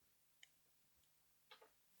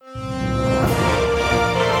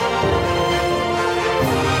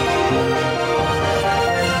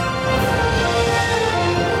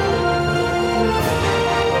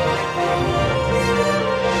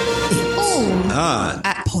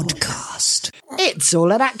Act Podcast. It's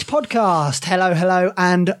All an Act Podcast. Hello,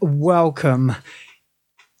 and welcome.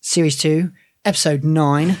 Series 2, Episode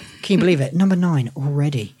 9. Can you believe it? Number 9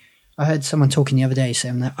 already. I heard someone talking the other day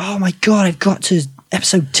saying that, oh my God, I've got to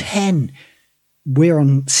Episode 10. We're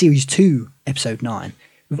on Series 2, Episode 9.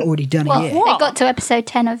 We've already done a year. They got to Episode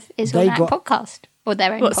 10 of Is All an Act Podcast. Or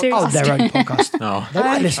their own podcast. Oh, their own podcast. Oh, They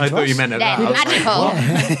might listen I to thought us. you meant it They're that.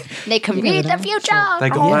 magical. They can read the future.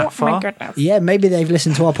 They got that far? My goodness. Yeah, maybe they've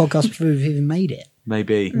listened to our podcast before we've even made it.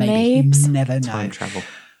 Maybe. Maybe. Mabes. You never know. Time travel.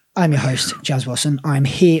 I'm your host, Jazz Wilson. I'm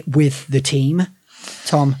here with the team,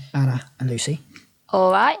 Tom, Anna, and Lucy.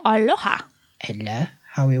 All right. Aloha. Hello.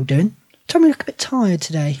 How are we all doing? Tom, you look a bit tired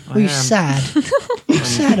today. Were you am. sad? What are you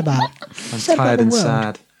sad about? I'm Sad about tired the and world?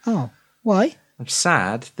 sad. Oh, why? I'm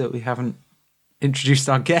sad that we haven't introduced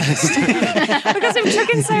our guest. Because we've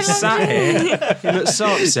taken so long. Sat here. You look so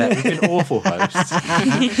upset. We've been awful hosts.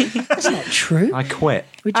 That's not true. I quit.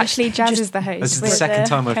 We're just- Actually, Jazz just is the host. This is the We're second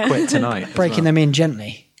time I've quit tonight. as breaking well. them in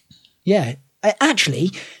gently. Yeah. Actually,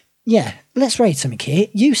 yeah, let's rate something here.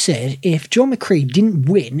 You said if John McCree didn't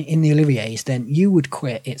win in the Olivier's, then you would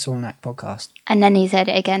quit It's All an Act Podcast. And then he said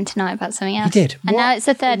it again tonight about something else. did? And What? now it's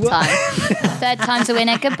the third time. Third time's a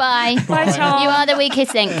winner. Goodbye. Bye, Tom. You are the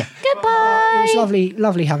weakest link. Goodbye. It's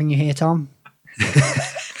lovely having you here, Tom.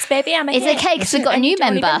 Baby, I'm It's okay because we've got a new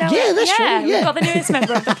member. Yeah, that's true, yeah. We've got the newest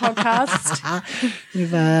member of the podcast.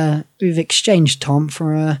 We've exchanged Tom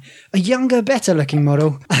for a younger, better-looking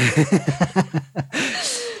model.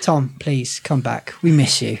 Tom, please come back. We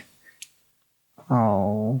miss you.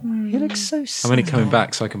 Oh, he looks so sad. I'm only coming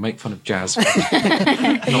back so I can make fun of Jazz. Not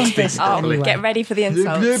speaking Oh, properly. get ready for the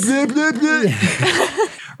insults.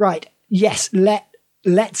 Right. Yes.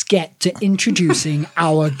 Let's get to introducing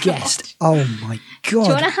our guest. Oh my Do you want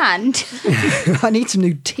God! a hand? I need some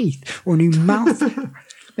new teeth or a new mouth.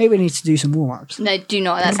 Maybe we need to do some warm-ups. No, do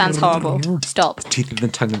not. That sounds horrible. Stop. Teeth of the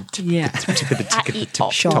tongue and Yeah. tip of the tick of the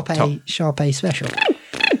top. Sharpay special.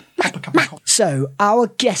 So, our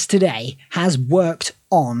guest today has worked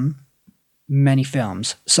on many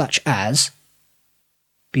films, such as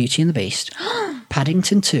Beauty and the Beast,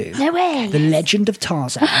 Paddington 2, No way. The Legend of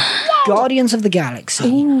Tarzan, Guardians of the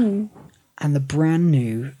Galaxy, and the brand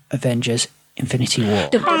new Avengers Infinity War.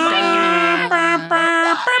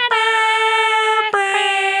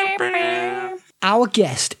 Our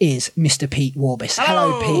guest is Mr. Pete Warbis.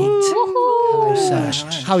 Hello, Pete. Hello, sir.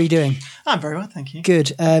 How are you doing? I'm very well, thank you.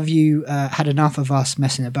 Good. Have you had enough of us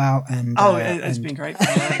messing about? And It's and- been great.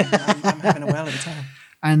 I'm having a whale of a time.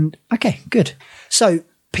 And okay, good. So,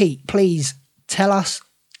 Pete, please tell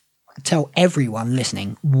everyone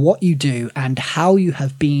listening what you do and how you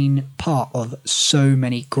have been part of so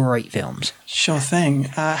many great films. Sure thing.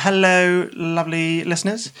 Hello, lovely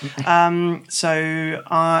listeners.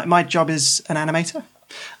 My job is an animator.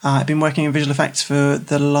 I've been working in visual effects for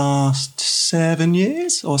the last 7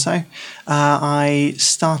 years or so. I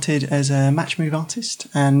started as a match move artist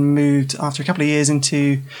and moved after a couple of years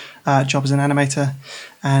into a job as an animator.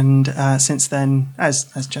 And since then, as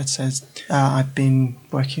Jed says, I've been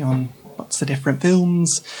working on lots of different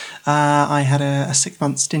films. I had a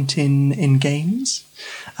 6-month stint in games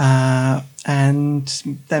and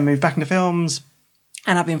then moved back into films.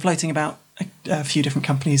 And I've been floating about a few different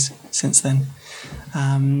companies since then.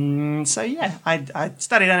 I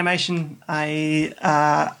studied animation.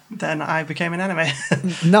 Then I became an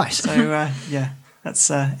animator. Nice. So that's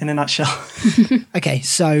in a nutshell. Okay,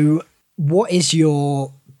 so what is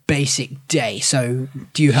your basic day? So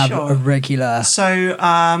do you have Sure. a regular... So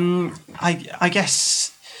I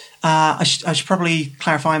guess I should probably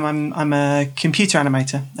clarify. I'm a computer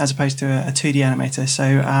animator as opposed to a 2D animator.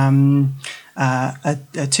 So a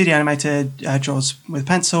 2D animator draws with a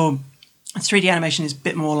pencil. 3D animation is a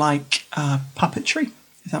bit more like puppetry,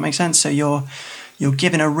 if that makes sense. So you're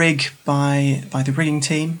given a rig by the rigging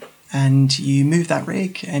team, and you move that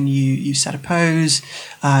rig, and you set a pose.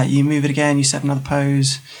 You move it again, you set another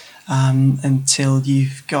pose, until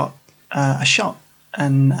you've got a shot.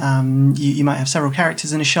 And you might have several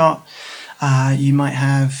characters in a shot. You might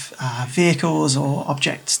have vehicles or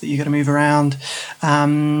objects that you've got to move around.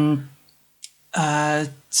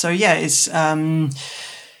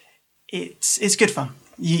 It's good fun.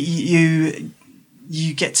 You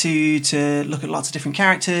get to look at lots of different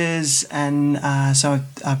characters, and as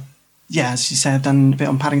you say, I've done a bit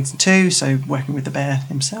on Paddington 2, so working with the bear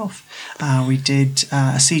himself. We did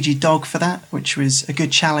a CG dog for that, which was a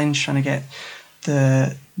good challenge, trying to get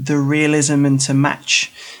the realism and to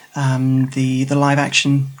match the live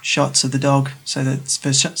action shots of the dog, so that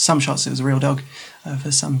for some shots it was a real dog,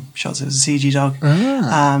 for some shots it was a CG dog.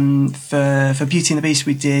 For Beauty and the Beast,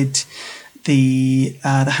 we did the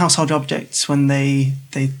household objects when they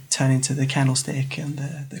turn into the candlestick and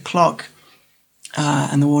the clock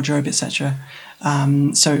and the wardrobe, etc.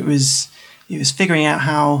 So it was figuring out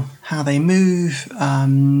how they move,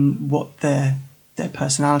 what their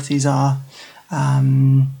personalities are.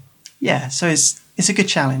 So it's a good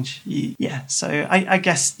challenge. So I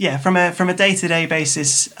guess from a day-to-day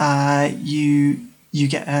basis, you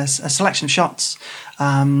get a selection of shots.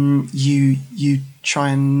 You try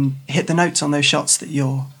and hit the notes on those shots that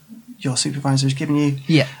your supervisor has given you.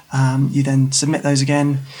 Yeah. You then submit those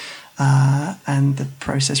again, and the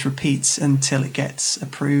process repeats until it gets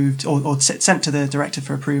approved or sent to the director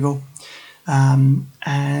for approval, and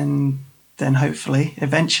then hopefully,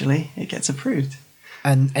 eventually, it gets approved.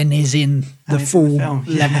 And is in the full film.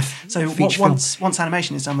 length. So feature once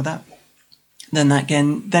animation is done with that, then that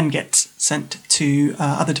then gets sent to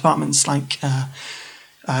other departments like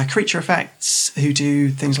creature effects, who do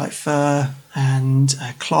things like fur and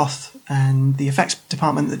cloth, and the effects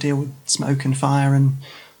department that deal with smoke and fire and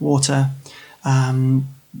water.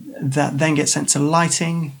 That then gets sent to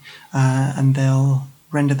lighting, and they'll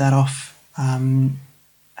render that off. And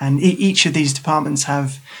each of these departments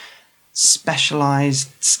have specialized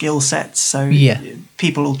skill sets, so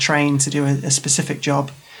people will train to do a specific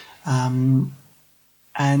job,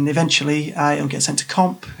 and eventually it'll get sent to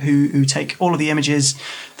comp, who take all of the images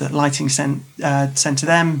that lighting sent to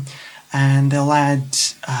them, and they'll add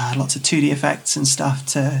lots of 2D effects and stuff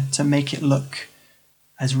to make it look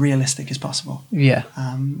as realistic as possible.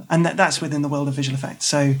 And that's within the world of visual effects.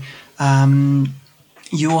 So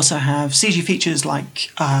you also have CG features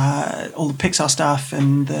like all the Pixar stuff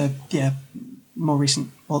and the more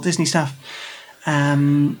recent Walt Disney stuff,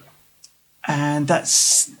 and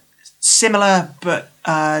that's similar, but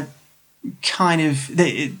kind of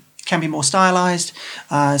it can be more stylized.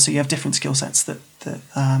 So you have different skill sets that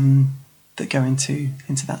go into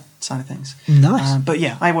that side of things. Nice. But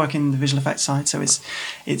I work in the visual effects side, so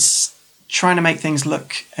it's trying to make things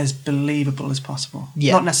look as believable as possible.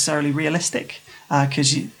 Not necessarily realistic.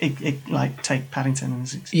 Because take Paddington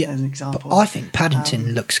as an example. But I think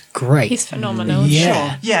Paddington looks great. He's phenomenal.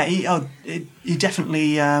 Sure. Yeah, he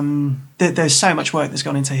definitely. There's so much work that's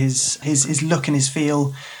gone into his look and his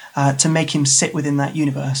feel to make him sit within that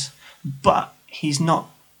universe. But he's not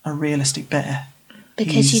a realistic bear.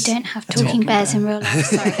 Because you don't have talking bears in real life.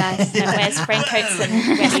 Sorry, guys. And wears raincoats and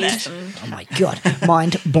wetsuits. Oh my God,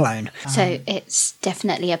 mind blown. So it's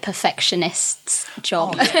definitely a perfectionist's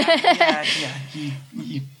job.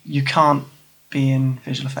 You can't be in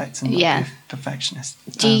visual effects and not be a perfectionist.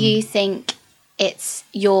 Do you think it's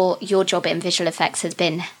your job in visual effects has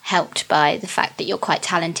been helped by the fact that you're quite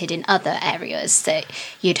talented in other areas that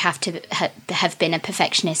you'd have to have been a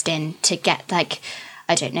perfectionist in to get, like,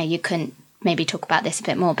 I don't know, you couldn't maybe talk about this a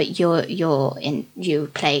bit more, but you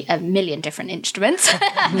play a million different instruments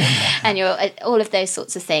and you're all of those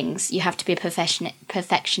sorts of things. You have to be a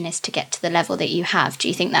perfectionist to get to the level that you have. Do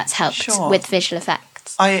you think that's helped with visual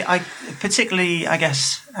effects? I particularly, I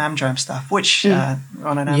guess, Amdram stuff, which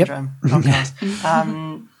on an Amdram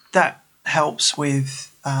podcast, that helps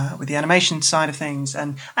with the animation side of things,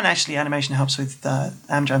 and actually animation helps with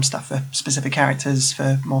Amdram stuff for specific characters,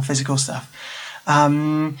 for more physical stuff.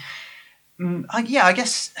 I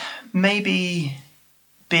guess maybe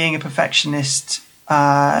being a perfectionist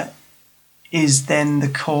is then the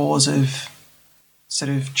cause of sort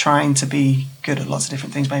of trying to be good at lots of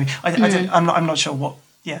different things. Maybe I'm not sure what.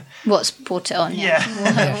 Yeah. What's brought it on?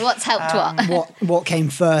 Yeah. What's helped what? What came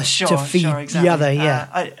first to feed the other?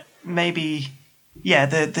 Yeah. Maybe. Yeah.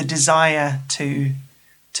 The desire to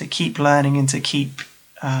keep learning and to keep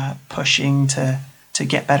pushing to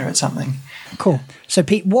get better at something. Cool. So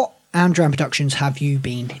Pete, what Amdram productions have you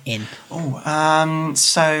been in?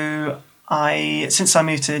 So since I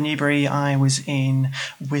moved to Newbury, I was in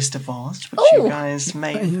Wizard of Oz, which you guys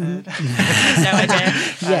may have heard. No idea.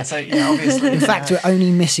 Yes. Obviously. In fact, we're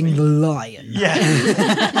only missing the lion.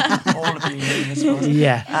 Yeah. All of you in Wizard of Oz.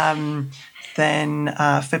 Yeah. Then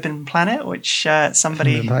Forbidden Planet, which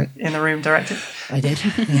somebody in the room directed. I did.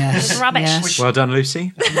 Yes. Rubbish. Yes. Well done,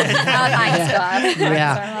 Lucy. Thanks,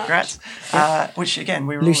 Yeah. Congrats. Which again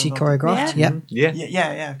we were Lucy all choreographed. Yeah. Yep.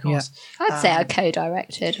 Yeah, of course. I'd say I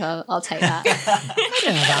co-directed. I'll take that. I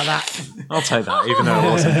don't know about that. I'll take that, even though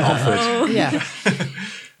it wasn't offered. Yeah.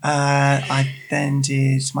 I then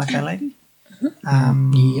did My Fair Lady.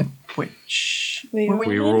 Yep. Which We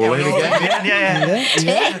were all in again.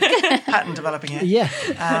 Yeah. Pattern developing here. Yeah.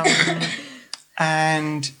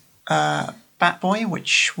 And Bat Boy,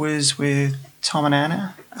 which was with Tom and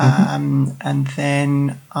Anna. And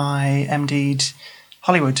then I MD'd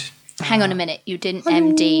Hollywood Hang on a minute. You didn't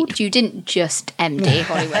MD. You didn't just MD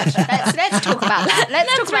Hollywood. Let's talk about that.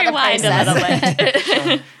 Let's talk about the Rewind a process. little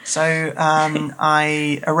bit. So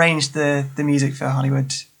I arranged the music for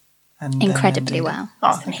Hollywood. And Incredibly well.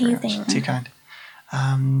 Oh, thank you very much. amazing. Too kind.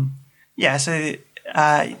 So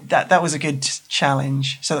that was a good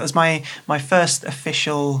challenge. So that was my first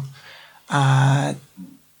official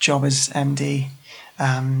job as MD.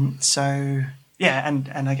 So yeah,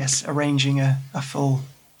 and I guess arranging a full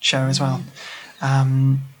show as well.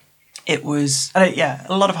 It was a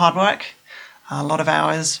lot of hard work, a lot of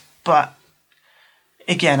hours, but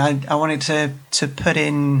again, I wanted to put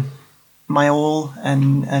in my all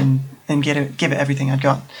and give it everything I'd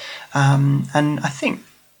got. And I think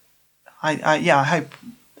I hope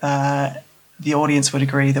the audience would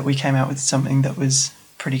agree that we came out with something that was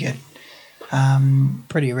pretty good.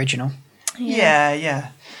 Pretty original. Yeah.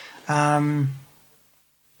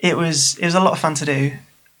 It was a lot of fun to do.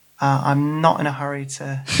 I'm not in a hurry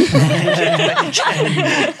to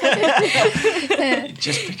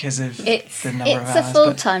just because of the number of hours. It's a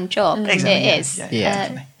full-time job. Exactly, It is. yeah,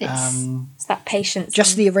 definitely. It's that patience.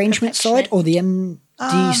 Just the arrangement side or the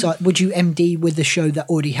MD side? Would you MD with the show that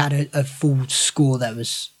already had a full score that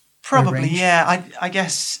was Probably, arranged? yeah. I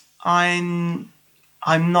guess I'm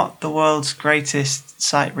not the world's greatest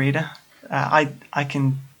sight reader. I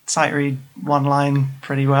can sight read one line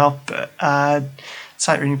pretty well, but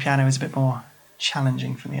sight reading piano is a bit more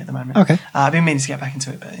challenging for me at the moment. Okay. I've been meaning to get back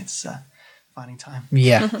into it, but it's finding time.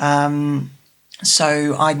 Yeah.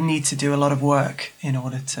 So I'd need to do a lot of work in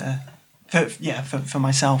order for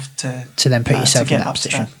myself to then put yourself to in get that up to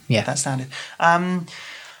position. Yeah. that standard.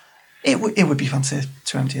 It would be fun to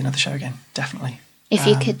empty another show again, definitely. If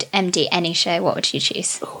you could MD any show, what would you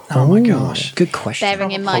choose? Oh my gosh. Good question.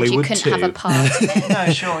 Bearing in mind Hollywood you couldn't have a 2. part in it. No,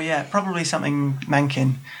 sure, yeah, probably something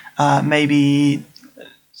Mencken, maybe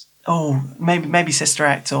Sister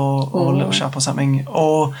Act or Little Shop or something,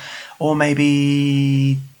 or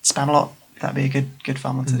maybe Spamalot. That'd be a good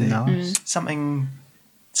fun one to do. Nice. Something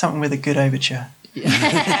with a good overture.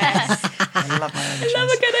 I love my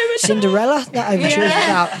overtures. Cinderella, that overture is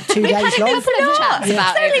about 2 days Had a long. couple of chats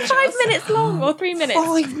about It's only it. 5 minutes long or 3 minutes.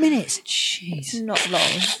 5 minutes. Jeez. Not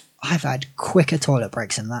long. I've had quicker toilet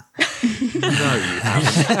breaks than that. No, you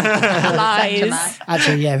haven't. Lies.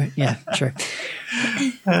 Actually, yeah, true.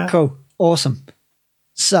 Cool. Awesome.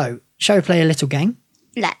 So, shall we play a little game?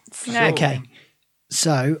 Let's. No. Okay.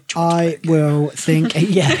 So I will think.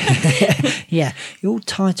 Yeah. You're all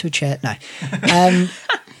tied to a chair. No.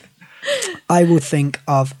 I will think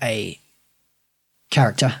of a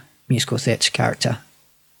character, musical theatre character,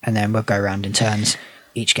 and then we'll go around in turns.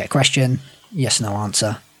 Each get a question. Yes, no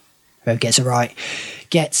answer. Whoever gets it right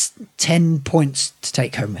gets 10 points to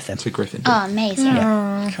take home with them. To Griffin. Oh, amazing.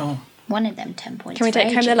 Cool. One of them 10 points. Can we for take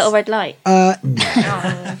home the ages. little red light? No.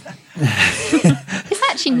 It's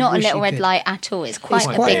actually not a wish little you red could. light at all. It's quite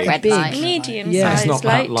a quite big red big. light. Medium Yeah. It's sized not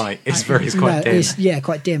light. that light. It's quite dim. It's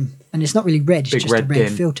quite dim, and it's not really red. It's Big just a red red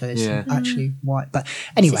dim. filter. It's Yeah. actually white. But This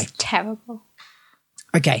anyway, is terrible.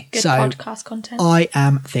 okay. Good So podcast content. I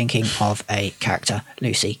am thinking of a character.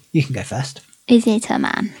 Lucy, you can go first. Is it a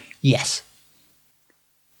man? Yes.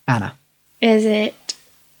 Anna. Is it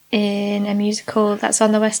in a musical that's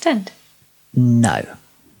on the West End? No.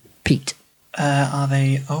 Pete. Are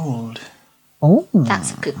they old? Oh.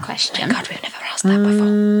 That's a good question. God, we've never asked that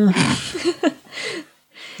before.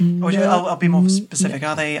 Or I'll be more specific.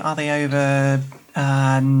 Are they over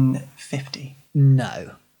 50?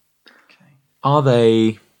 No. Are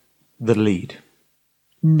they the lead?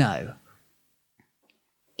 No.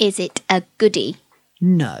 Is it a goodie?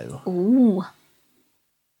 No. Ooh.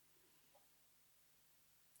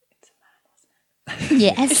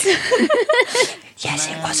 Yes. Yes,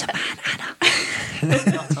 it was a man, Anna.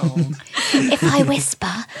 Not old. If I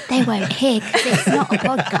whisper, they won't hear because it's not a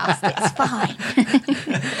podcast. It's fine.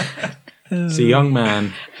 It's a young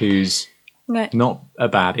man who's No. not a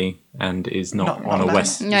baddie and is not, Not on a bad.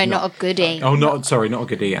 West. No, not a goodie. Oh, not a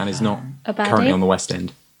goodie, and is not A baddie? currently on the West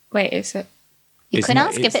End. Wait, is it? You It's can not-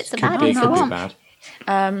 ask if it's a could bad be, if you could be want. bad.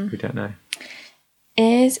 We don't know.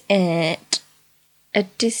 Is it a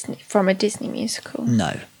Disney musical?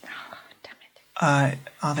 No. Damn it.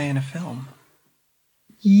 Are they in a film?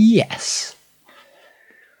 Yes.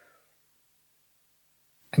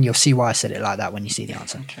 And you'll see why I said it like that when you see the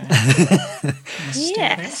answer. Okay.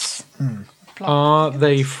 Yes. Are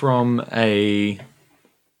they from a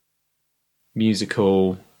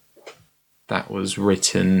musical that was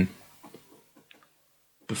written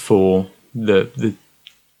before the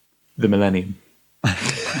millennium?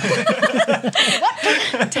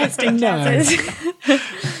 Testing No. chances.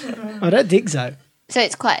 I don't think so. So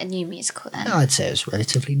it's quite a new musical then. I'd say it was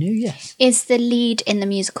relatively new, yes. Is the lead in the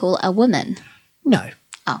musical a woman? No.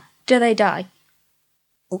 Do they die?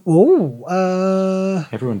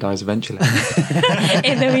 Everyone dies eventually.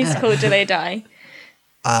 In the musical, do they die?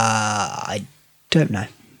 I don't know.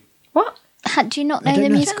 What? Do you not know don't the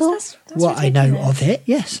know. musical? That's What I know ridiculous. of it,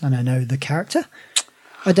 yes, and I know the character.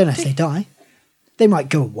 I don't know if they die. They might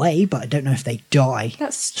go away, but I don't know if they die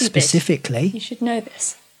That's stupid. specifically. You should know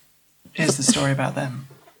this. Is the story about them?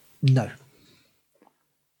 No.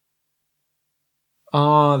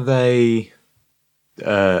 Are they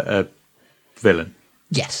a villain?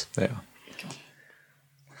 Yes. They are.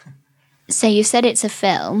 So you said it's a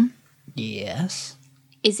film. Yes.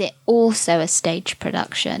 Is it also a stage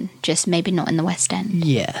production? Just maybe not in the West End?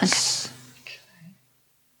 Yes.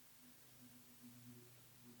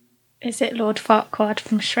 Is it Lord Farquaad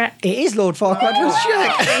from Shrek? It is Lord Farquaad from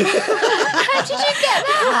Shrek. How did you get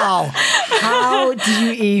that? How did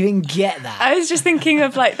you even get that? I was just thinking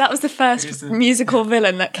of that was the first musical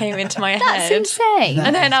villain that came into my That's head. insane.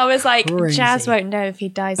 And then I was like, Crazy. Jazz won't know if he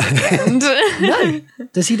dies at the end. No.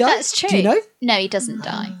 Does he die? That's true. Do you know? No, he doesn't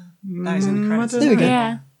die. That is in the credits. There we go.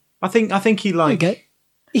 Yeah. I think he like. There we go.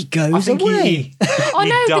 He goes I think away. he Oh he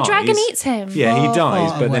no, the dies. dragon eats him. Yeah, he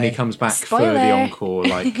dies, far but then he away. comes back for Spoiler. the encore,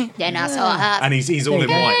 like, Then I saw her. and he's all in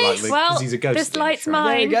white, like, because Well, he's a ghost. this in light's Shrek.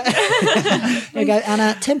 mine. There you go,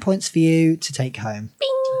 Anna. 10 points for you to take home.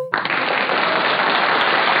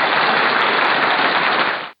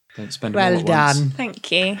 Don't spend them all Well at once. done.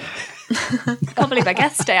 Thank you. I can't believe I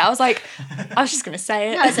guessed it. I was just going to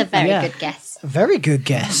say it. That was a very Yeah. good guess. Very good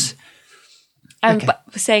guess. okay. But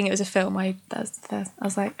for saying it was a film, I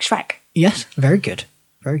was like, Shrek. Yes, very good.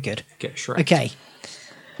 Very good. Get Shrek. Okay.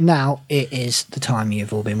 Now it is the time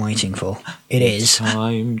you've all been waiting for. It is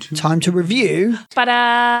Time to. time to review.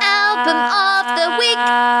 Album of the week.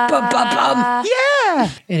 Bum, bum, bum. Yeah!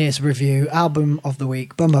 It is review album of the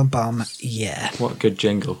week. Bum, bum, bum. Yeah. What a good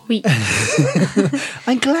jingle.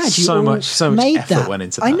 I'm glad you So all much made effort that. went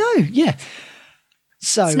into I that. know, yeah.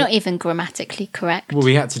 So It's not even grammatically correct. Well,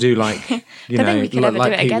 we had to do like, you Don't think know, we could ever like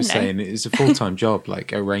do it Pete again, was though. saying, it's a full-time job,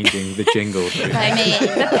 like arranging the jingle. I mean,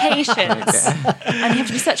 The patience. And you have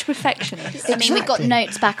to be such a perfectionist. I mean, we got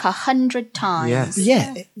notes back 100 times. Yes.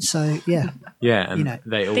 yeah, so yeah, Yeah, and You know,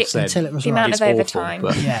 they all the- said until it was The right. amount it's of awful, overtime.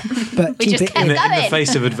 but Yeah, but We keep just it kept in in the going.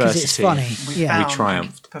 face of because adversity, it's funny. We Yeah, found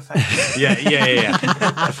triumphed. perfection. yeah.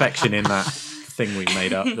 Perfection in that thing we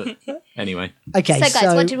made up. But anyway, okay. So,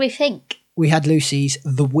 guys, what did we think? we had Lucy's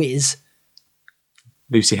The Wiz.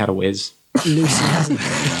 Lucy had a whiz. Lucy hasn't.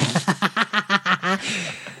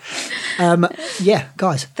 Yeah,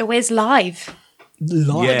 guys, The Wiz live.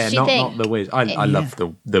 live. Yeah, did you think? not the whiz. I love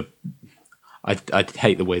the. I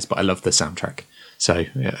hate the whiz, but I love the soundtrack. So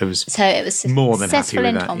yeah, it was. So it was More than happy successful with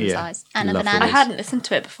in that, Tom's yeah. eyes. Anna Love the Banana. I hadn't listened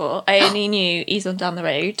to it before. I only knew Ease on Down the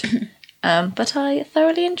Road. But I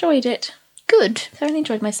thoroughly enjoyed it. Good. Thoroughly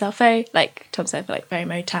enjoyed myself. Very, like Tom said, like very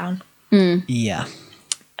Motown-esque. Yeah,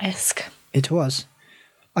 it was.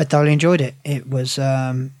 I thoroughly enjoyed it. It was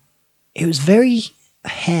very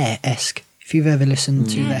Hair-esque. If you've ever listened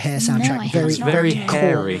to the Hair soundtrack, I very, have not. very cool.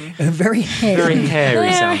 hairy, Very hairy, very hairy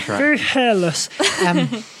soundtrack. very hairless.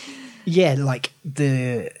 Yeah, like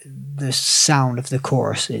the sound of the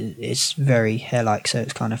chorus is very hair-like, so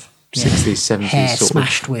it's kind of 60s, 70s hair sort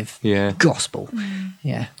smashed of. with Yeah. gospel.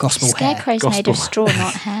 Yeah, gospel hair, Scarecrow's made Gospel. of straw,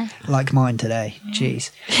 not hair. like mine today. Jeez,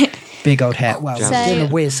 big old hair. Well, Jazz. I was doing a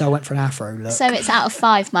So- whiz, so I went for an afro look. So it's out of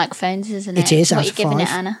 5 microphones, isn't it? It is What out are you of giving it,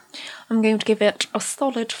 5. Anna? I'm going to give it a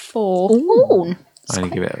solid 4. Ooh. I only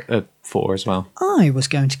give it a 4 as well. I was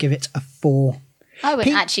going to give it a 4. I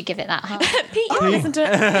wouldn't Pete- actually give it that high. Pete, you haven't listened to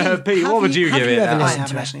it. Pete, what would you have give you it? ever I listened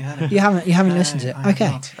haven't to it? actually heard it. You haven't listened to it. I have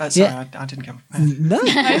Okay. not. Sorry, Yeah. I didn't come prepared. No, not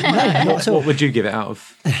at all. What would you give it out of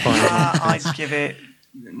 5? I'd give it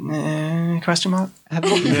question mark. Have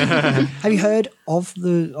you heard of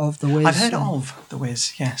the Wiz? I've heard of The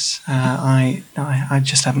Wiz. Yes, I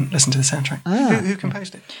just haven't listened to the soundtrack. Who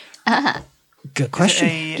composed it? Good Is question.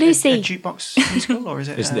 it Lucy. a jukebox musical, or is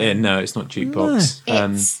it? No, it's not jukebox.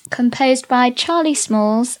 It's composed by Charlie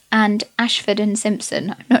Smalls and Ashford and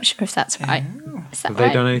Simpson. I'm not sure if that's right. Is that Have they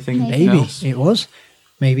right? done anything Maybe else? it was.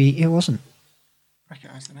 Maybe it wasn't.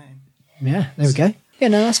 Recognise the name. Yeah, there we go. Yeah,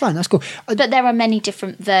 no, that's fine. That's cool. But there are many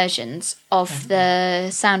different versions of the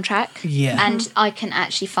soundtrack. Yeah. And I can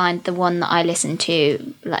actually find the one that I listened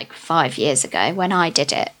to like 5 years ago when I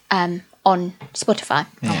did it on Spotify.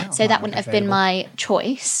 So that wouldn't have been my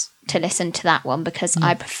choice to listen to that one because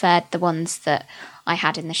I preferred the ones that I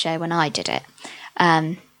had in the show when I did it.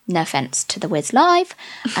 No offence to the Wiz Live.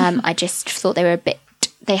 I just thought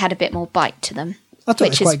they had a bit more bite to them. I thought it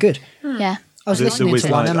was quite good. Yeah. I was The listening Wiz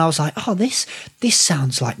to one Live. and I was like, oh, this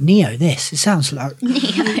sounds like Neo. It sounds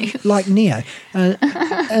like Neo. And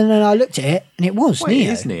then I looked at it and it was Wait, Neo.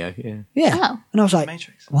 it is Neo, yeah. Yeah. Oh. And I was like,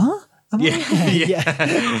 Matrix. what? Am I?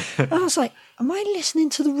 Yeah. And I was like, am I listening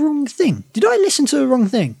to the wrong thing? Did I listen to the wrong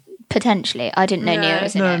thing? Potentially. I didn't know Neo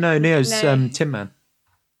was in it. No, Neo's No. Tin Man.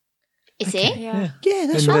 Is he? Yeah. Yeah,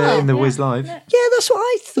 that's In what. the Wiz Live. Yeah, that's what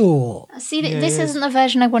I thought. See, this isn't the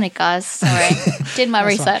version I wanted, guys. Sorry. Did my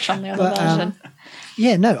research on the other But, version.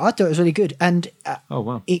 Yeah, no, I thought it was really good, and Oh,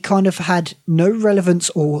 wow. it kind of had no relevance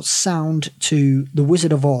or sound to The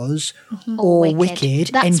Wizard of Oz or Wicked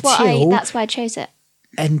That's why I chose it.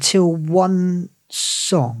 until one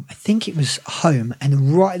song. I think it was Home,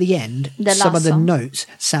 and right at the end, The some last of the song. notes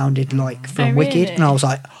sounded like from Oh, Wicked, really? and I was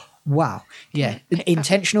like, wow, yeah,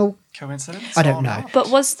 intentional. Coincidence? I don't or know. not? But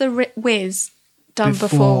was the Wiz done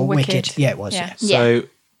before Wicked? Yeah, it was. Yeah. So,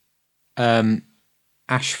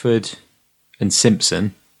 Ashford and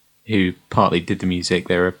Simpson, who partly did the music,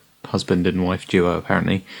 they're a husband and wife duo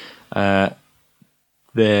apparently. Some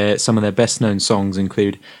of their best known songs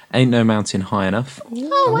include "Ain't No Mountain High Enough,"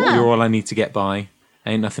 Oh, wow. "You're All I Need to Get By,"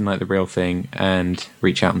 "Ain't Nothing Like the Real Thing," and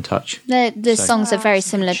 "Reach Out and Touch." The songs are very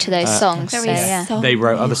similar to those songs. So, Very yeah. They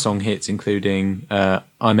wrote other song hits including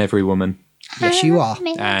 "I'm Every Woman" Yes, you are.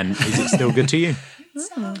 and "Is It Still Good to You."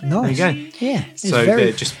 Nice. There you go. Yeah. It's So very,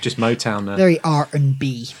 they're just Motown there. very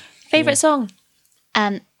R&B. Favorite song?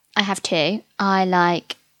 I have two. I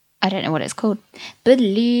don't know what it's called.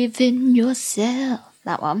 Believe in Yourself.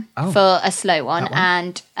 That one. For a slow one.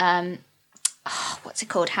 And, what's it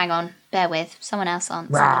called? Hang on. Bear with. Someone else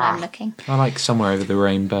answer while I'm looking. I like "Somewhere Over the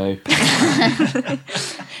Rainbow."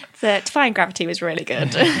 The Defying Gravity was really good.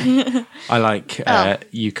 I like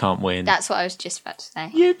 "You Can't Win." That's what I was just about to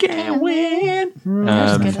say. You can't win.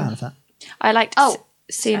 I'm a fan of that. I liked Oh,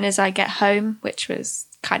 Soon As I Get Home, which was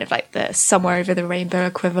kind of like the Somewhere Over the Rainbow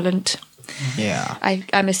equivalent. Yeah.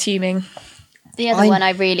 I'm assuming. The other one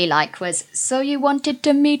I really liked was So You Wanted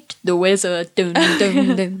to Meet the Wizard.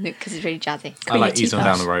 Because it's really jazzy. I like Queen "Ease on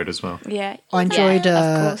Down the Road" as well. Yeah. I enjoyed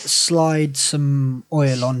of course. Slide Some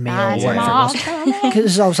Oil on Me or That's whatever it was.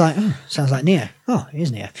 Because I was like, oh, sounds like Neo. Oh, it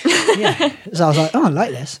is Neo. Yeah. So I was like, oh, I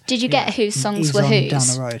like this. Did you get whose songs Ease were on whose? Down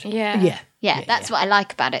the road. Yeah. Yeah. Yeah, that's what I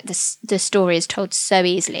like about it. The story is told so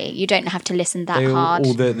easily. You don't have to listen that hard.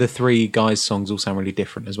 All the three guys' songs all sound really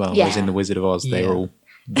different as well. Yeah. Whereas in "The Wizard of Oz," they're Yeah. all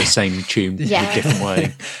the same tune in Yeah. a different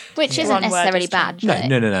way. Which isn't One word necessarily is bad. changed.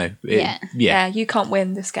 No, but- no. Yeah. Yeah, You Can't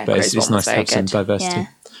Win the Scarecrow's But it's one nice was to very have some good. diversity. Yeah.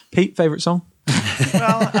 Pete, favourite song?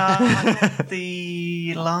 Well, I thought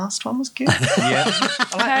the last one was good. Yeah.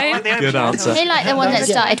 I like the Good opening. answer. You like the one that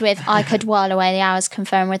started with I could while away the hours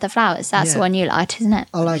conferring with the flowers. That's the Yeah. one you liked, isn't it?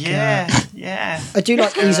 I like Yeah. I do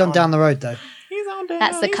like Ease on Down the Road, though.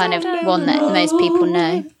 That's the kind of one that most people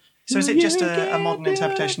know. So is it just a modern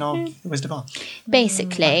interpretation of The Wizard of Oz?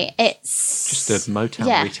 Basically, it's Just a Motown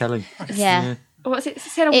Yeah. retelling. yeah. What's it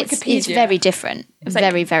said on It's Wikipedia? very different. like-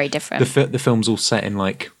 Very, very different. The film's all set in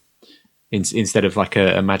like instead of like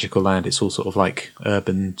a magical land, it's all sort of like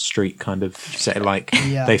urban street kind of set. Like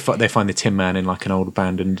Yeah. they find the Tin Man in like an old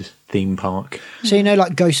abandoned theme park. So, you know,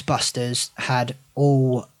 like Ghostbusters had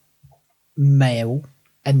all male,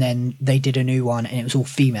 and then they did a new one and it was all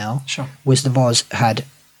female. Sure. Wizard of Oz had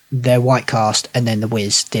their white cast, and then The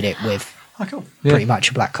Wiz did it with Oh, cool. pretty much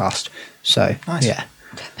a black cast. So, Nice. yeah.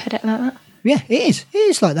 Put it like that. Yeah, it is. It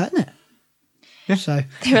is like that, isn't it? Yeah. So,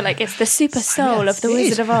 They were like, it's the super soul of the it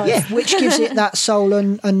Wizard is. of Oz. Yeah, which gives it that soul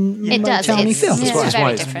and It does. Motown-y It's- feel. yeah. That's why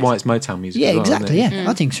very it's different. why it's Motown music. Yeah, as well, isn't exactly. it? Yeah,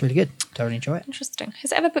 I think it's really good. Totally enjoy it. Interesting.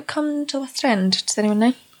 Has it ever come to West End? Does anyone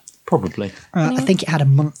know? Probably. I think it had a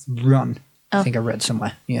month run. Oh. I think I read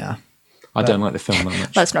somewhere. Yeah. I don't like the film that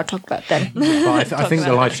much. Let's not talk about them. But I think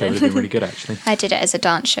the live show would have been really good actually. I did it as a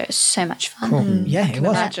dance show. It was so much fun. Cool. Yeah, it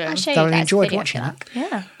was. imagine. I'll show you Thoroughly guys a enjoyed video watching of that.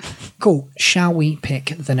 Yeah. Cool. Shall we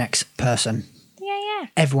pick the next person? Yeah.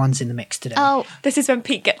 Everyone's in the mix today. Oh, This is when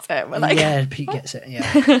Pete gets it. We're like, yeah, Pete gets it.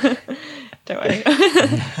 Yeah. don't worry.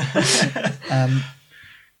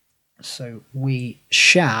 So we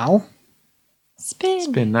shall. Spin.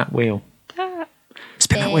 Spin that wheel. that.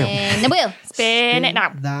 Spin that wheel. in the wheel. Spin it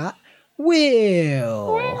now. That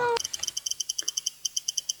wheel.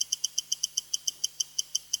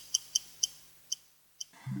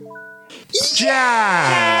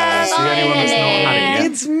 Jazz! The only one that's not had it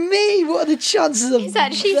yet. It's me. What are the chances of He's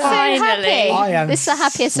actually so that? Finally. happy. I am This is the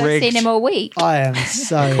happiest I've rigged. seen him all week. I am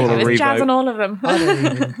so. Call happy. it There's jazz Revote. on all of them. I don't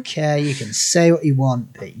even care. You can say what you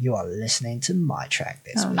want, but you are listening to my track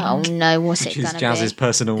this week. Oh no, what's Which it is gonna Jazz's be?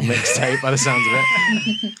 personal mixtape by the sounds of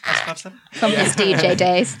it. From his DJ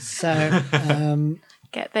days. So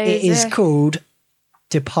Get those. it is called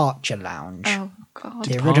Departure Lounge. Oh God.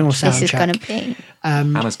 The original soundtrack. This is going to be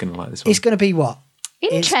Anna's going to like this one. It's going to be what?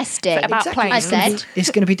 interesting. About planes. I said.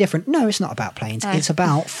 It's going to be different. No, it's not about planes. It's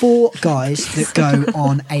about 4 guys that go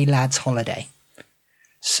on a lad's holiday.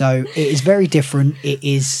 So it is very different. It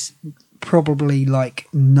is probably like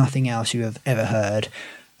nothing else you have ever heard.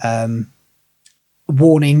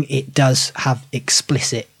 Warning, it does have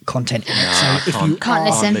explicit content in it. So if you Can't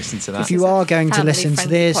listen. to that. if you are going to listen to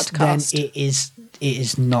family-friendly this, podcast. then it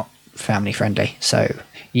is not family friendly. So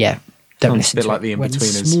yeah, don't Sounds a listen bit to like it the when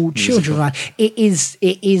Inbetweeners small children musical. are.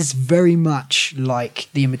 It is very much like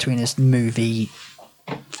the Inbetweeners movie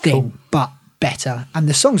thing, but better. And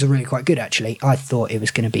the songs are really quite good. Actually, I thought it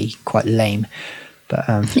was going to be quite lame, but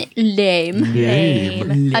Lame.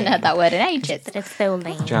 Lame. I haven't heard that word in ages. But it's so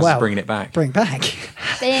lame. Jazz Well, is bringing it back. bring it back.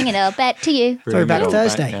 Bring it all back to you. Throwback Bring it all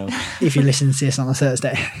Thursday. back now. If you listen to this on a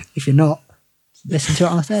Thursday, if you're not, listen to it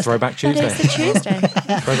on a Thursday. Throwback But Tuesday. it's a Tuesday.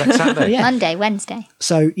 Throwback Saturday. Yeah. Monday, Wednesday.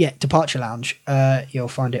 So yeah, Departure Lounge. You'll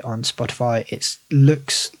find it on Spotify. It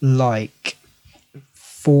looks like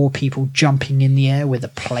 4 people jumping in the air with a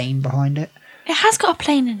plane behind it. It has got a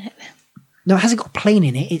plane in it. No, it hasn't got a plane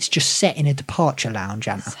in it. It's just set in a departure lounge,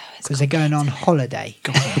 Anna, because they're going on holiday.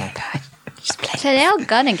 So they are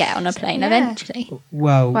going to get on a plane eventually.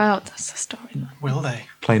 Well, Wow, that's the story. Will they?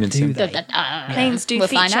 Plain and do simple. they? Planes do We'll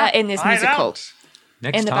find feature out. in this musical.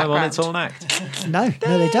 Next in the time on background. It's All an Act. No,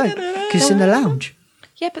 they don't, because it's in the lounge.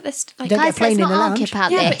 Yeah, but there's like Don't get a Guys, plane let's in not the argue lounge.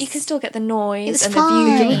 about yeah, this. but you can still get the noise It's and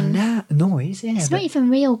fine. the view. Noise, yeah. It's but not even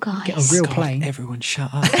real, guys. get a real plane. Everyone shut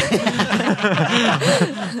up.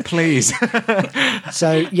 Please.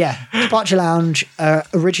 So yeah, Departure Lounge,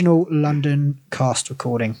 original London cast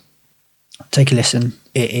recording. Take a listen.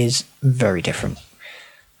 It is very different.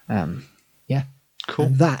 Yeah. Cool.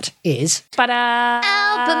 And that is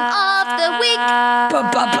Album of the week.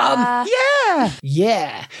 Bum, bum, bum.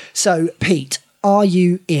 yeah. So Pete, are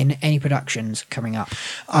you in any productions coming up?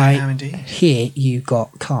 I am indeed. Hear you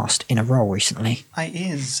got cast in a role recently. I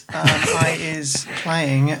is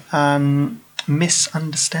playing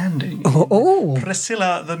Misunderstanding. Oh,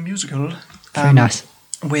 Priscilla the musical. very nice,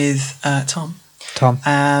 With Tom. Tom.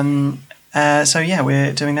 So yeah,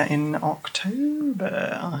 we're doing that in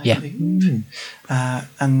October, I Yeah. believe.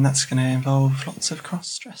 And that's going to involve lots of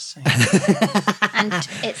cross-dressing. And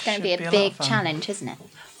it's going to be Should a be a lot big of fun. challenge, isn't it?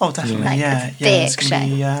 Oh, definitely, Like, yeah. it's Yeah, it's big going to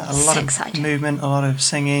be show. a lot So of exciting. movement, a lot of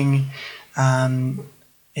singing.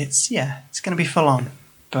 It's going to be full on,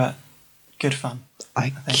 but good fun.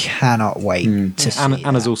 I cannot wait to see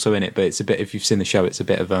Anna's that. also in it, but it's a bit. If you've seen the show, it's a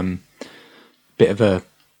bit of a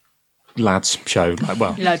lads show. Like,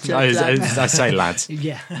 well, I say lads.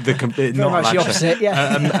 Yeah, Not very much lad the show. opposite.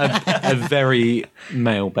 Yeah, A very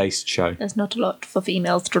male-based show. There's not a lot for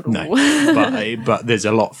females to do. No, but there's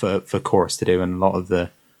a lot for chorus to do, and a lot of the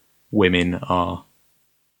women are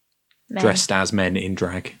Men. dressed as men in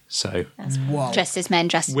drag. So wow, Dressed as men,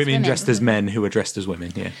 dressed as women women. dressed as men who are dressed as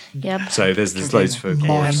women. Yeah. Yep. So there's loads for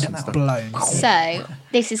chorus and mind stuff. blown. So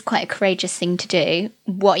this is quite a courageous thing to do.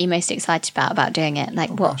 What are you most excited about doing it? Like,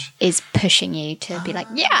 what gosh. is pushing you to be like,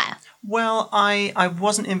 yeah? Well, I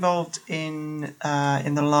wasn't involved in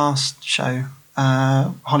the last show,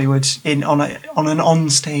 Hollywood, on an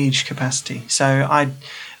on-stage capacity. So I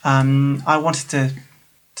wanted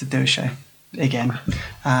to do a show again,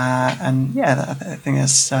 and yeah, I think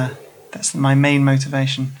that's my main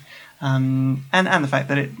motivation, and the fact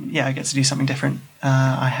that I get to do something different.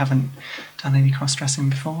 I haven't done any cross-dressing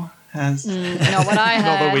before. Not what I heard.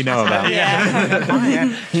 Not that we know about.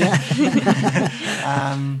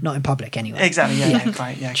 Not in public anyway. Exactly. Yeah.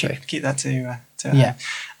 Right. Yeah. True. Keep that to Yeah.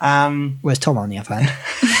 her. Whereas Tom, on the other hand,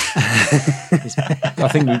 I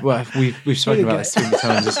think we've spoken about this too many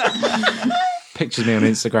times. There's pictures of me on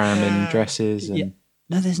Instagram in dresses and Yeah.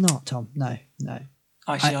 No, there's not, Tom. No.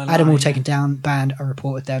 Actually, I had them all taken down, banned. I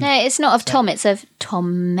reported them. No, it's not of Tom. It's of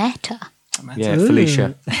Tometta. yeah,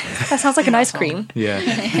 Felicia. That sounds like an ice cream. Yeah.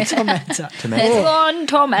 Tometta. There's one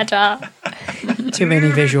Tometta. Too many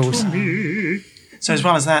visuals. So as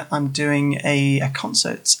well as that, I'm doing a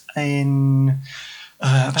concert in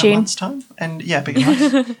about June. a month's time, and yeah, big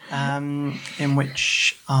and nice, in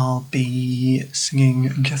which I'll be singing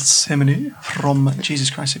Gethsemane from Jesus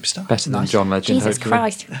Christ Superstar. Better than John Legend. Jesus hopefully.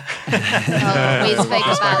 Christ. Oh, we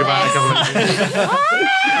spoke about this.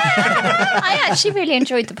 I actually really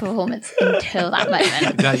enjoyed the performance until that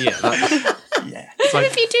moment. Yeah, So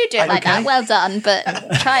if you do it like that, well done. But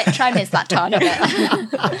try miss that tiny bit.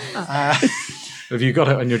 Have you got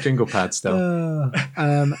it on your jingle pad still? Not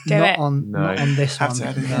it. on this have one. to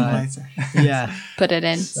edit it No. later. Yeah. Put it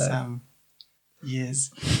in.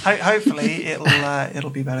 Years. Hopefully, it'll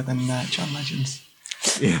be better than John Legend's.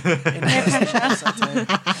 Yeah,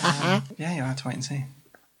 you'll have to wait and see.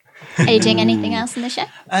 Are you doing anything else in the show?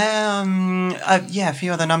 Yeah, a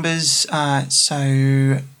few other numbers. My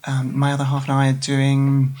other half and I are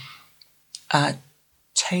doing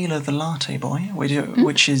Taylor the Latte Boy,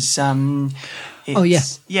 which is Heard of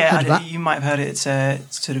that. You might have heard it. It's a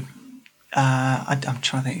sort of I'm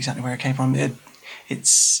trying to think exactly where it came from.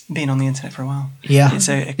 It's been on the internet for a while. Yeah. It's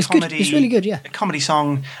a It's comedy. good. It's really good, yeah. A comedy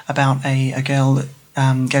song about a girl that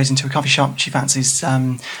goes into a coffee shop. She fancies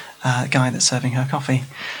a guy that's serving her coffee.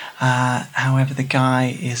 However, the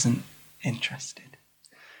guy isn't interested.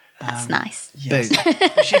 That's nice. Yes.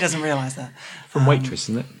 But she doesn't realise that. From Waitress,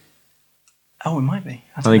 isn't it? Oh, it might be.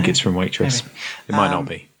 I think it's from Waitress. Maybe. It might not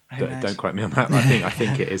be. who knows? Don't quote me on that. I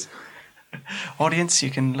think it is. Audience, you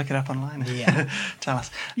can look it up online. Yeah. Tell us.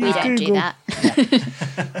 We don't do Google. that.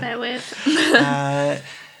 Bear with.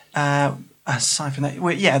 Aside from that,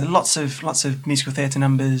 lots of musical theatre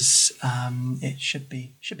numbers. It should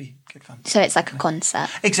be good fun. So it's like a concert.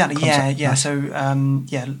 Exactly. Concept, Yeah. nice. So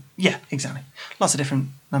exactly. Lots of different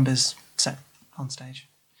numbers set on stage.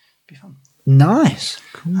 Be fun. Nice.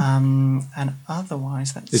 And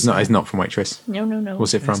otherwise, that's It's not from Waitress. No.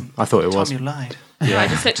 What's it from? I thought it was. Tom, you lied. I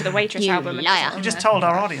just looked at the Waitress You album. And liar. it's on You just there. told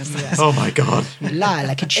our audience this. Oh my god. Lie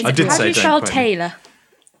like a Is chick. I did how say do you don't spell quote me. Taylor?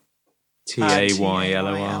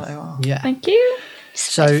 Taylor. Yeah. Thank you.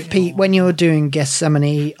 So, Pete, when you're doing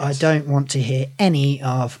Gethsemane, I don't want to hear any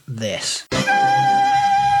of this.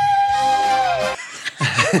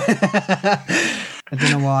 I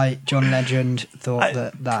don't know why John Legend thought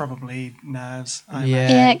that. Probably nerves. I Yeah.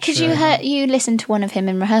 Yeah, because sure. you listened to one of him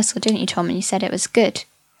in rehearsal, didn't you, Tom? And you said it was good.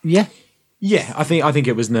 Yeah. Yeah, I think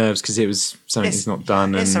it was nerves because it was something he's not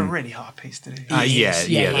done. It's a and really hard piece to do. yeah,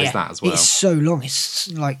 there's that as well. It's so long. It's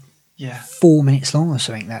like Yeah, 4 minutes long or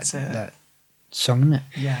something. That a- song, isn't it?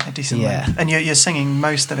 yeah, a decent Yeah. length. And you're singing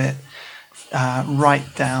most of it right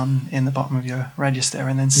down in the bottom of your register,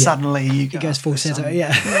 and then suddenly you go It goes up full for some center.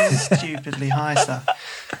 Yeah. stupidly high stuff.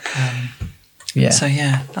 Yeah. So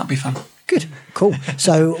yeah, that'll be fun. Good. Cool.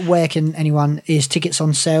 So, where can anyone? Is tickets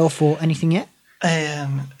on sale for anything yet?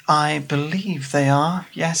 I believe they are.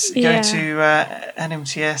 Yes, Yeah. go to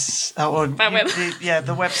NMTS or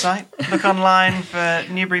the website. Look online for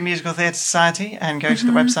Newbury Musical Theatre Society and go to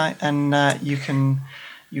the website, and you can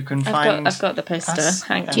find. I've got the poster. us.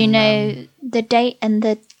 Hang on. Do you know the date and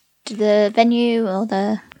the venue or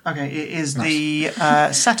the? Okay, it is the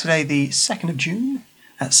Saturday, the 2nd of June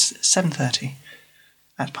at 7:30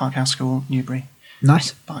 at Parkhouse School, Newbury,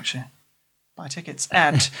 Nice. Berkshire. Buy tickets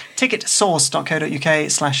at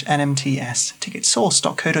ticketsource.co.uk/NMTS.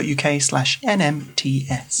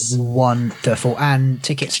 Ticketsource.co.uk/NMTS. Wonderful. And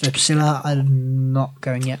tickets for Priscilla are not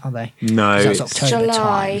going yet, are they? No, 'Cause that's it's- October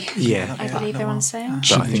July. time. Yeah, I believe they're on sale.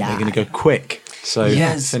 but I think they're going to go quick. So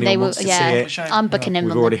Yes. if anyone They will. wants to Yeah, see it, I'm booking them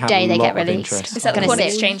We've on already the had day a they lot get of released. interest. It's at the Gonna Corn sit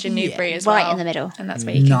Exchange in Newbury as right well. in the middle. And that's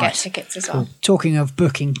where you can Nice. get tickets as well. Talking of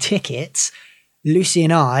booking tickets, Lucy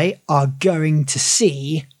and I are going to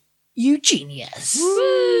see Eugenius.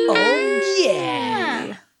 Oh,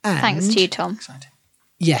 yeah. And Thanks to you, Tom. Exciting.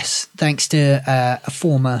 yes, thanks to a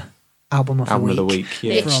former album of album the of the week. week.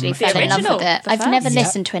 Yeah. Literally From- fell in love original, with it. the I've never first.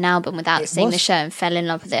 listened to an album without It seeing the was. show and fell in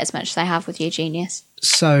love with it as much as I have with Eugenius.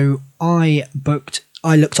 So I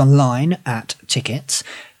looked online at tickets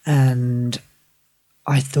and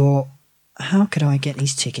I thought, how could I get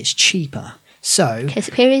these tickets cheaper? So, Because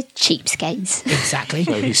we're cheapskates. exactly.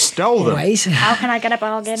 So he stole them. Always. How can I get a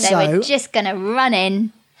bargain? They So- were just going to run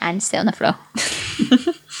in and sit on the floor.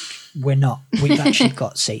 We're not. We've actually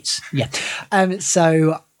got seats. Yeah.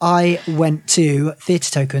 So I went to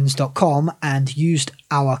theatretokens.com and used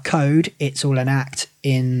our code, It's All an Act,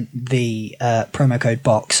 in the promo code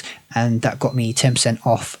box. And that got me 10%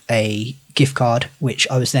 off a gift card, which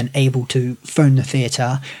I was then able to phone the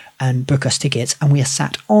theatre and book us tickets. And we are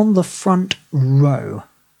sat on the front row.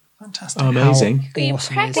 Fantastic. Amazing. How you awesome is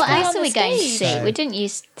practically What that? else on are the we going to stage. see? We didn't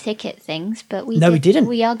use ticket things, but we No, we didn't.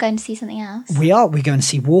 We are going to see something else We're going to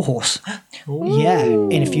see Warhorse. Yeah,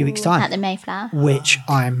 in a few weeks' time. at the Mayflower. Which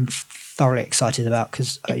I'm thoroughly excited about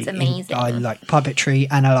because It's amazing. I like puppetry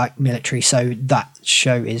and I like military, so that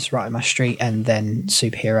show is right up my street. And then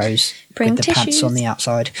superheroes Bring with the pants tissues. on the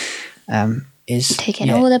outside is Taking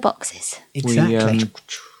yeah, all the boxes. exactly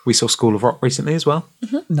We saw School of Rock recently as well.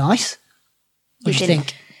 nice. What do you didn't-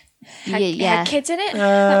 think? Yeah. Had kids in it.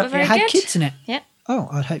 that were very It had good. kids in it. Yep. Oh,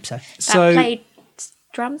 I'd hope so. That So played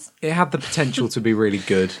drums. it had the potential to be really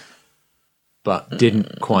good, but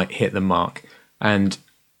didn't quite hit the mark. And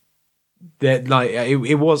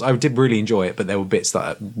it was. I did really enjoy it, but there were bits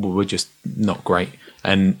that were just not great.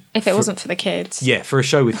 And If it wasn't for the kids. yeah, for a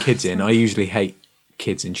show with kids in, I usually hate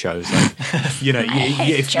kids in shows. Like, you know,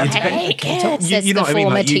 if I hate kids, says you know the what I mean.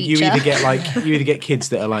 former Like you teacher. either get kids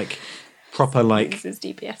that are like proper like This is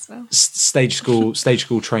DPS now. stage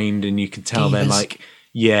school trained, and you can tell they're Divas. like,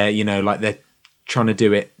 yeah, you know, like they're trying to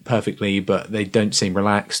do it perfectly, but they don't seem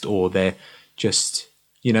relaxed, or they're just,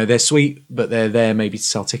 you know, they're sweet, but they're there maybe to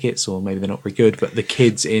sell tickets, or maybe they're not very good. But the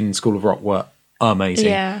kids in School of Rock were amazing.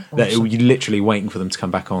 Yeah. You literally waiting for them to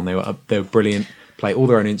come back on. They were brilliant. Play all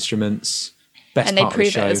their own instruments. Best And they part of the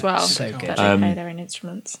prove show. it as well. So good. That they play their own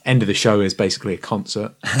instruments. End of the show is basically a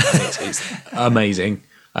concert. It's amazing,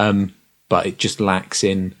 but it just lacks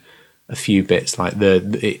in a few bits. Like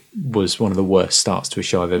it was one of the worst starts to a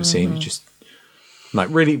show I've ever seen. Just like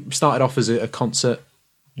really started off as a concert,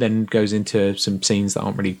 then goes into some scenes that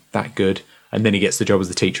aren't really that good, and then he gets the job as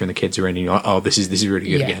the teacher, and the kids are in, and you're like, oh, this is really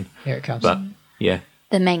good Yeah, again. here it comes. But yeah,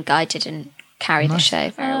 The main guy didn't carry the show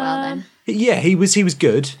very well then. yeah, he was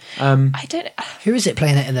good. I don't. Who is it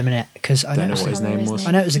playing it at the minute? Because I Don't know know what his name was.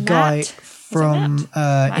 I know it was a guy Matt? from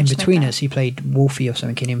Matt? In Between Us. He played Wolfie or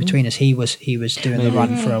something in Between Us. He was doing the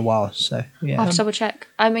run for a while. So I'll yeah, have to double check.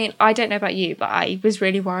 I mean, I don't know about you, but I was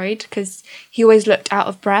really worried because he always looked out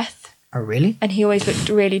of breath oh really? and he always looked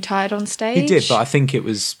really tired on stage. He did, but I think it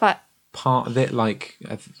was But part of it. Like,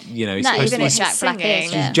 you know, he's No, supposed even to. if Jack Black is.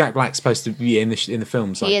 singing. Yeah. Jack Black's supposed to be in the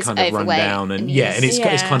films, He like is kind of run overweight down, and and yeah, and it's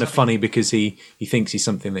Yeah. kind of funny because he thinks he's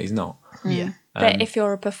something that he's not. Yeah. but if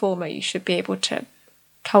you're a performer, you should be able to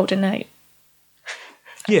hold a note.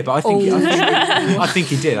 Yeah, but I think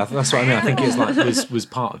he did. That's what I mean. I think it was like was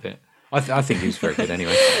part of it. I think he was very good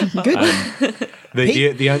anyway. Good.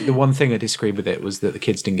 The one thing I disagreed with it was that the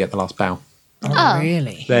kids didn't get the last bow. Oh,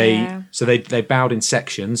 really? They bowed in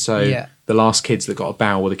sections. So Yeah. the last kids that got a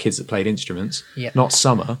bow were the kids that played instruments, Yeah. not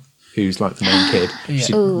Summer, who's like the main kid. Yeah.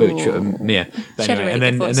 She- Ooh. yeah. But She had a anyway, really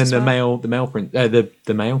and good voice then as the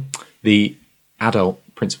well. the adult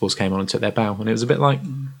principals came on and took their bow, and it was a bit like,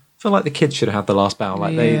 I feel like the kids should have had the last bow.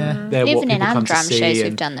 Like Yeah. they're what Even in people come to Amdram see. shows we've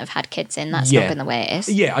and- done that have had kids in, that's Yeah. not been the way it is.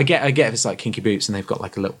 Yeah, I get if it's like Kinky Boots and they've got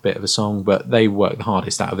like a little bit of a song, but they work the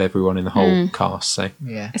hardest out of everyone in the whole cast. So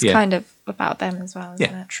Yeah. It's Yeah. kind of about them as well, isn't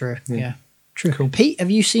Yeah. it? True. Yeah. True. Pete,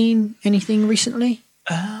 have you seen anything recently?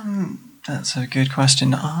 That's a good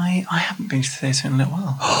question. I haven't been to the theatre in a little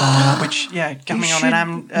while, which coming on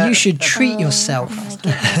an You should treat yourself.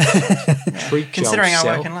 treat considering I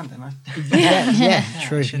yourself. work in London. Yeah.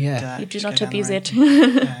 True. I should, yeah. You do should not go down the abuse road. it.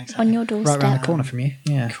 Yeah, exactly. On your Right doorstep. around the corner from you.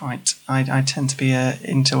 Yeah. Quite. I tend to be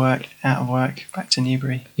into work, out of work, back to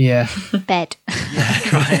Newbury. Yeah. Bed.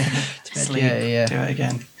 Sleep, Yeah. do it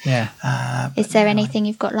again. Yeah. Is there anything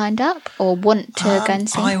you've got lined up or want to go and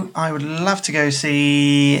see? I would love to go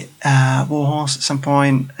see Warhorse at some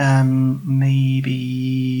point.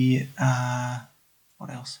 Maybe what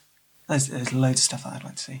else? There's loads of stuff that I'd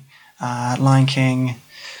like to see. Lion King.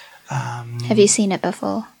 Have you seen it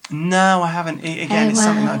before? No, I haven't. Again, Oh, it's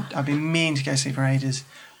something wow. that I've been meaning to go see for ages.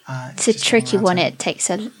 It's a just tricky getting one. around to It takes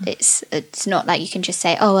it's not like you can just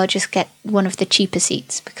say, oh, I'll just get one of the cheaper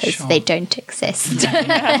seats because Sure. they don't exist.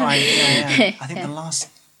 Yeah, right, yeah. I think the last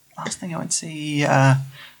thing I went to see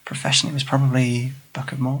professionally was probably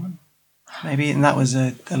Book of Mormon, maybe, and that was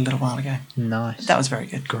a little while ago. Nice. That was very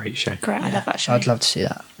good. Great show. Great, I love that show. I'd love to see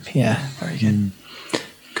that. Yeah. Very good.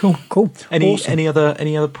 Cool. Cool. Any Awesome. any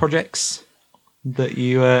other projects that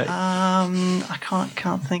you? I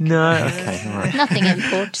can't think. No. of it. Okay. All right. Nothing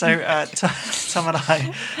important. So Tom and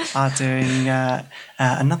I are doing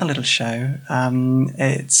another little show.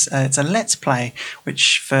 It's a Let's Play,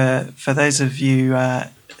 which for those of you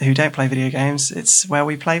who don't play video games, it's where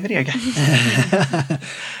we play video games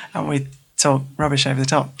and we talk rubbish over the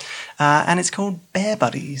top. And it's called Bear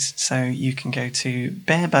Buddies. So you can go to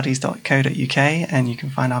bearbuddies.co.uk and you can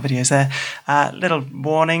find our videos there. Little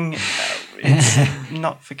warning. It's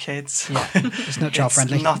not for kids. Yeah. It's not child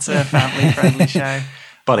friendly. It's not a family friendly show.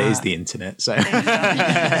 But it is the internet, so we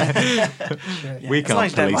As long can't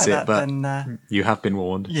as you don't police like it. that, But then, you have been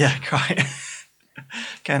warned. yeah, quite.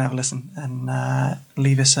 Go and have a listen and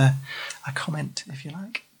leave us a comment if you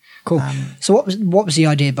like. Cool. So what was the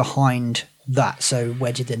idea behind that? So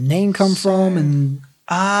where did the name come from? And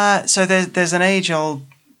So there's an age-old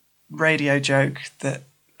radio joke that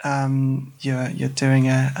you're doing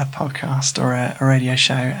a podcast or a radio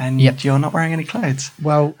show and Yep. you're not wearing any clothes.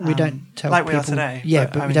 well, we don't tell like we people. are today, Yeah,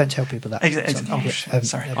 but but I we mean- don't tell people that.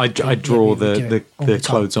 Sorry. I yeah, draw we do the it all the time.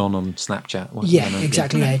 clothes on Snapchat. wasn't Yeah, it?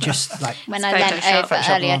 exactly. Yeah, just like When I Photoshop. leant over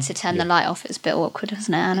Photoshop earlier one. to turn the light off, it was a bit awkward,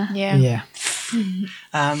 wasn't it, Anna? Yeah. yeah.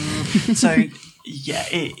 So yeah,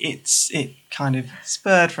 it kind of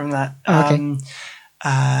spurred from that. Oh, okay.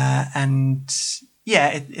 And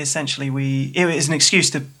essentially it was an excuse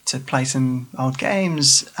to play some old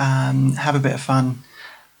games, have a bit of fun,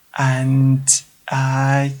 and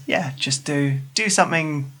just do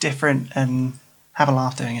something different and have a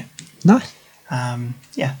laugh doing it. Nice.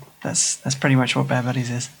 That's pretty much what Bear Buddies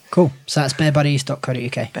is. Cool. So that's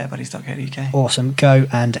bearbuddies.co.uk. Bearbuddies.co.uk. Awesome. Go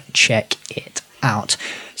and check it out.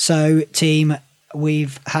 So, team,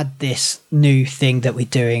 we've had this new thing that we're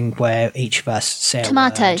doing where each of us say a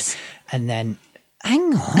Tomatoes. word, and then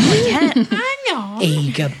hang on,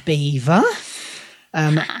 eager beaver.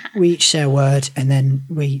 We each say a word and then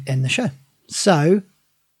we end the show. So,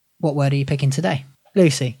 what word are you picking today,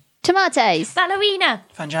 Lucy? Tomatoes. Ballerina.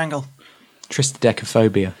 Fanjangle.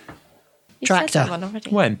 Tristidecaphobia. You said Tractor. that one already.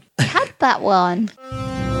 When? Had that one.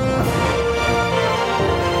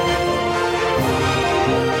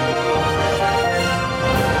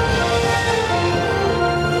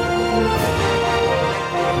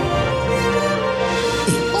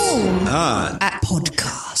 At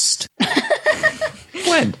podcast.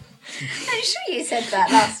 When? I'm sure you said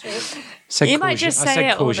that last week. Said You might courgette. just I say said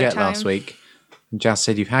it all the courgette time. last week. And Jazz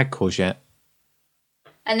said you've had courgette.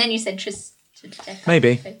 And then you said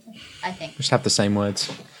Maybe. I think. Just have the same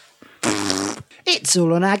words. It's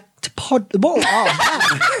all on Act Pod. Whoa,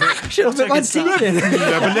 oh, man. Should have put my good stuff. teeth in.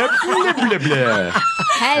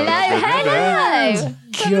 Hello.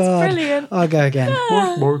 God. brilliant. I'll go again.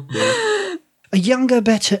 A younger,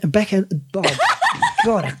 better Becca.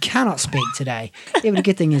 God, I cannot speak today. Yeah, but the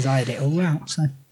good thing is I had it all out. So